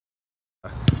Do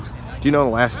you know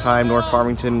the last time North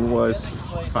Farmington was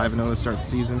 5-0 to start the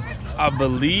season? I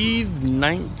believe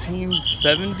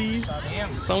 1970s,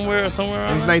 somewhere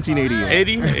around. It was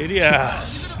 1988. 80, yeah.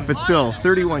 But still,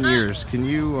 31 years. Can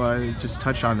you just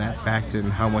touch on that fact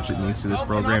and how much it means to this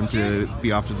program to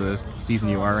be off to the season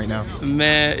you are right now?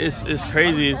 Man, it's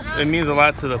crazy. It means a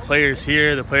lot to the players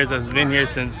here, the players that's been here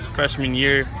since freshman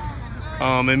year.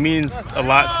 It means a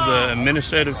lot to the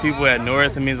administrative people at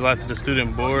North. It means a lot to the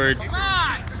student board.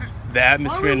 The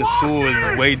atmosphere in the school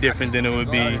is way different than it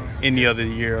would be any other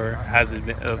year, or has it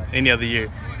been any other year.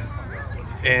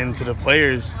 And to the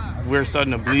players, we're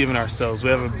starting to believe in ourselves. We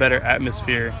have a better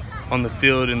atmosphere on the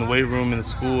field, in the weight room, in the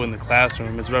school, in the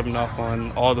classroom. It's rubbing off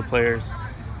on all the players,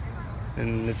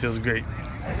 and it feels great. Good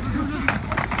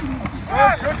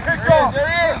kickoff.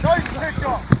 There is. Nice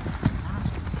kickoff.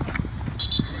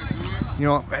 You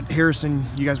know, at Harrison,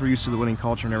 you guys were used to the winning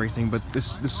culture and everything, but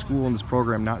this school and this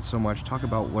program, not so much. Talk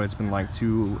about what it's been like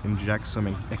to inject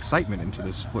some excitement into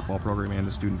this football program and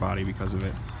the student body because of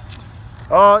it.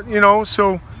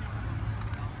 So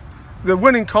the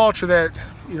winning culture that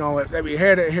we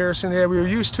had at Harrison, we were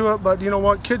used to it. But you know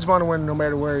what? Kids want to win no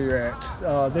matter where you're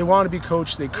at. They want to be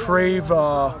coached. They crave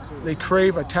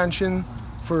attention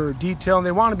for detail, and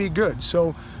they want to be good.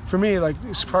 So for me, like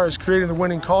as far as creating the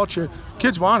winning culture,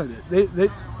 kids wanted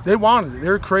it. They wanted it.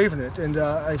 They're craving it, and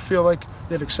I feel like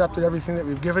they've accepted everything that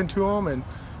we've given to them,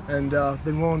 and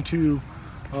been willing to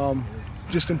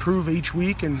just improve each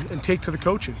week and take to the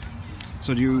coaching.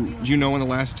 So do you know when the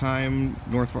last time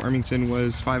North Farmington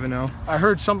was 5-0? I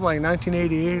heard something like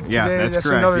 1988 today. Yeah, that's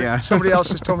correct. Yeah. Somebody else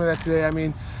just told me that today. I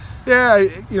mean, yeah,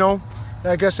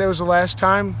 I guess that was the last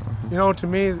time. To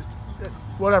me,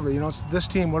 whatever. It's this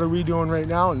team. What are we doing right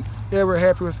now? And yeah, we're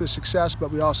happy with the success,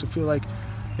 but we also feel like,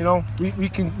 we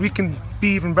can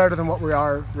be even better than what we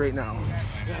are right now.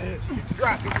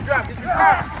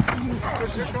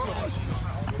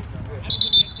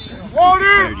 How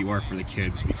excited you are for the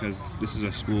kids, because this is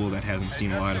a school that hasn't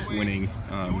seen a lot of winning.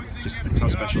 Just how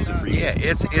special is it for you? Yeah,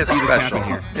 it's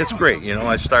special. It's great.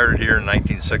 I started here in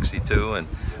 1962, and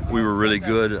we were really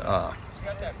good.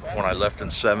 When I left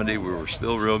in '70, we were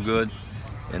still real good,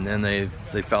 and then they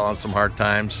fell on some hard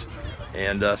times,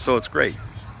 and so it's great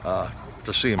to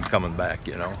see them coming back.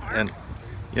 And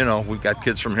we've got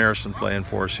kids from Harrison playing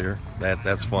for us here.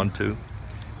 That's fun too.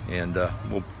 And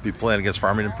we'll be playing against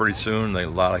Farmington pretty soon. A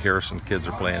lot of Harrison kids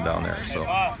are playing down there, so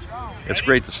it's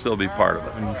great to still be part of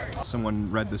it. And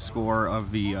someone read the score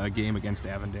of the game against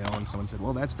Avondale, and someone said,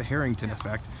 "Well, that's the Harrington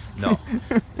effect." No, you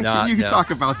can talk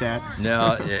about that.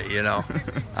 No,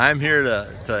 I'm here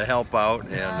to help out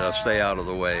and stay out of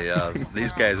the way.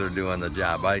 These guys are doing the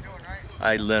job.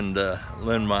 I lend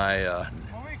my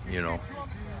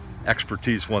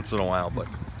expertise once in a while, but.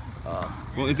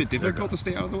 Well, is it difficult to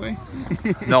stay out of the way?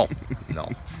 No,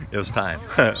 it was time.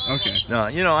 Okay.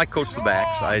 No, I coach the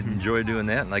backs. I enjoy doing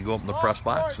that, and I go up in the press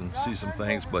box and see some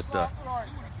things. But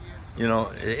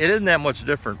it isn't that much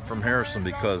different from Harrison,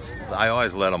 because I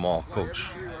always let them all coach.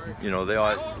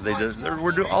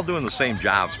 We're all doing the same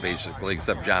jobs basically,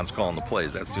 except John's calling the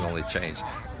plays. That's the only change.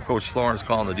 Coach Thorne's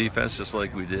calling the defense just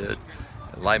like we did.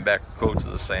 Linebacker coach is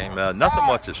the same. Nothing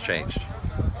much has changed.